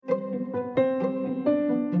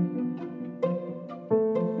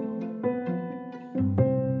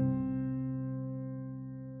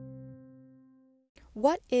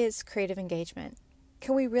is creative engagement?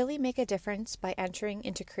 Can we really make a difference by entering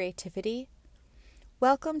into creativity?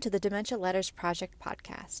 Welcome to the Dementia Letters Project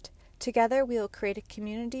podcast. Together we will create a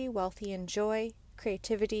community wealthy in joy,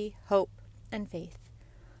 creativity, hope, and faith.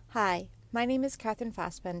 Hi, my name is Catherine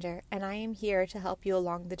Fassbender, and I am here to help you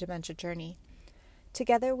along the dementia journey.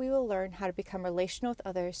 Together we will learn how to become relational with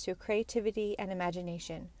others through creativity and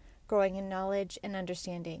imagination, growing in knowledge and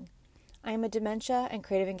understanding. I am a dementia and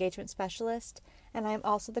creative engagement specialist, and I am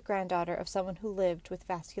also the granddaughter of someone who lived with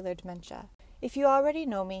vascular dementia. If you already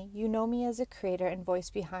know me, you know me as a creator and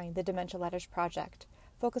voice behind the Dementia Letters Project,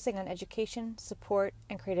 focusing on education, support,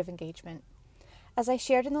 and creative engagement. As I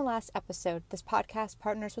shared in the last episode, this podcast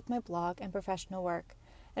partners with my blog and professional work,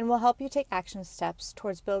 and will help you take action steps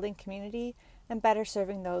towards building community and better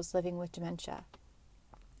serving those living with dementia.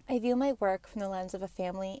 I view my work from the lens of a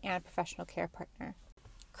family and professional care partner.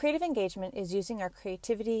 Creative engagement is using our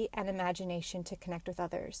creativity and imagination to connect with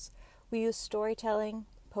others. We use storytelling,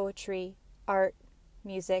 poetry, art,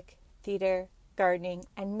 music, theater, gardening,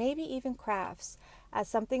 and maybe even crafts as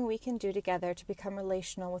something we can do together to become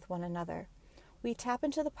relational with one another. We tap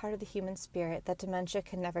into the part of the human spirit that dementia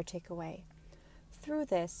can never take away. Through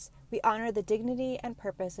this, we honor the dignity and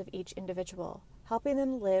purpose of each individual, helping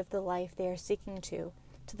them live the life they are seeking to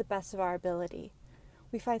the best of our ability.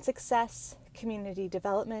 We find success, community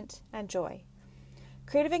development, and joy.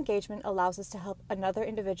 Creative engagement allows us to help another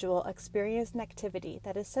individual experience an activity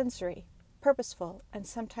that is sensory, purposeful, and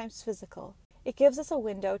sometimes physical. It gives us a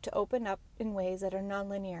window to open up in ways that are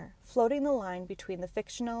nonlinear, floating the line between the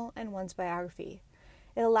fictional and one's biography.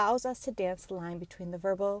 It allows us to dance the line between the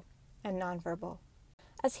verbal and nonverbal.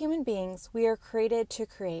 As human beings, we are created to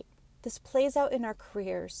create. This plays out in our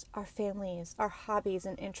careers, our families, our hobbies,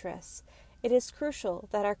 and interests. It is crucial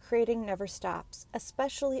that our creating never stops,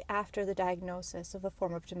 especially after the diagnosis of a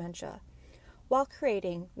form of dementia. While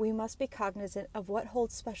creating, we must be cognizant of what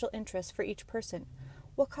holds special interest for each person,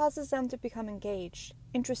 what causes them to become engaged,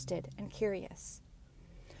 interested, and curious.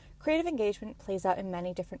 Creative engagement plays out in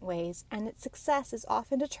many different ways, and its success is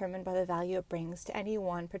often determined by the value it brings to any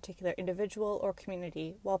one particular individual or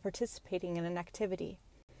community while participating in an activity.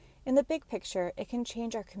 In the big picture, it can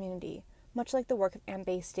change our community, much like the work of Anne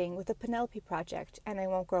Basting with the Penelope Project and I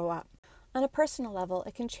Won't Grow Up. On a personal level,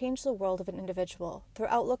 it can change the world of an individual, their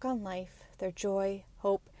outlook on life, their joy,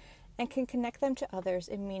 hope, and can connect them to others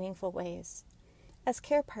in meaningful ways. As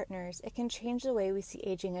care partners, it can change the way we see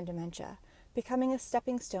aging and dementia, becoming a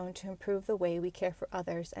stepping stone to improve the way we care for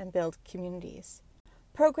others and build communities.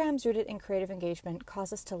 Programs rooted in creative engagement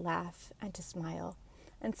cause us to laugh and to smile,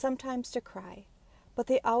 and sometimes to cry, but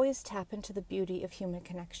they always tap into the beauty of human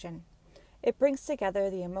connection. It brings together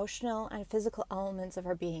the emotional and physical elements of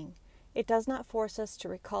our being. It does not force us to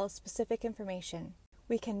recall specific information.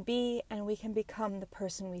 We can be and we can become the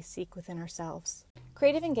person we seek within ourselves.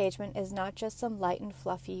 Creative engagement is not just some light and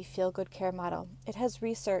fluffy feel-good care model. It has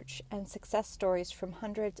research and success stories from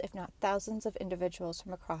hundreds, if not thousands, of individuals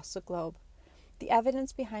from across the globe. The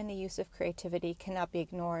evidence behind the use of creativity cannot be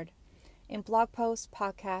ignored. In blog posts,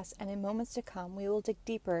 podcasts, and in moments to come, we will dig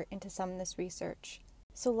deeper into some of this research.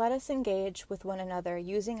 So let us engage with one another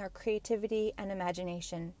using our creativity and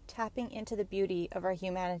imagination, tapping into the beauty of our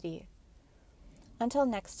humanity. Until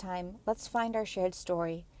next time, let's find our shared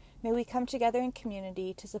story. May we come together in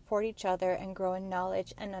community to support each other and grow in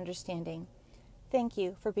knowledge and understanding. Thank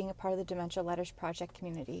you for being a part of the Dementia Letters Project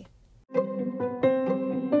community.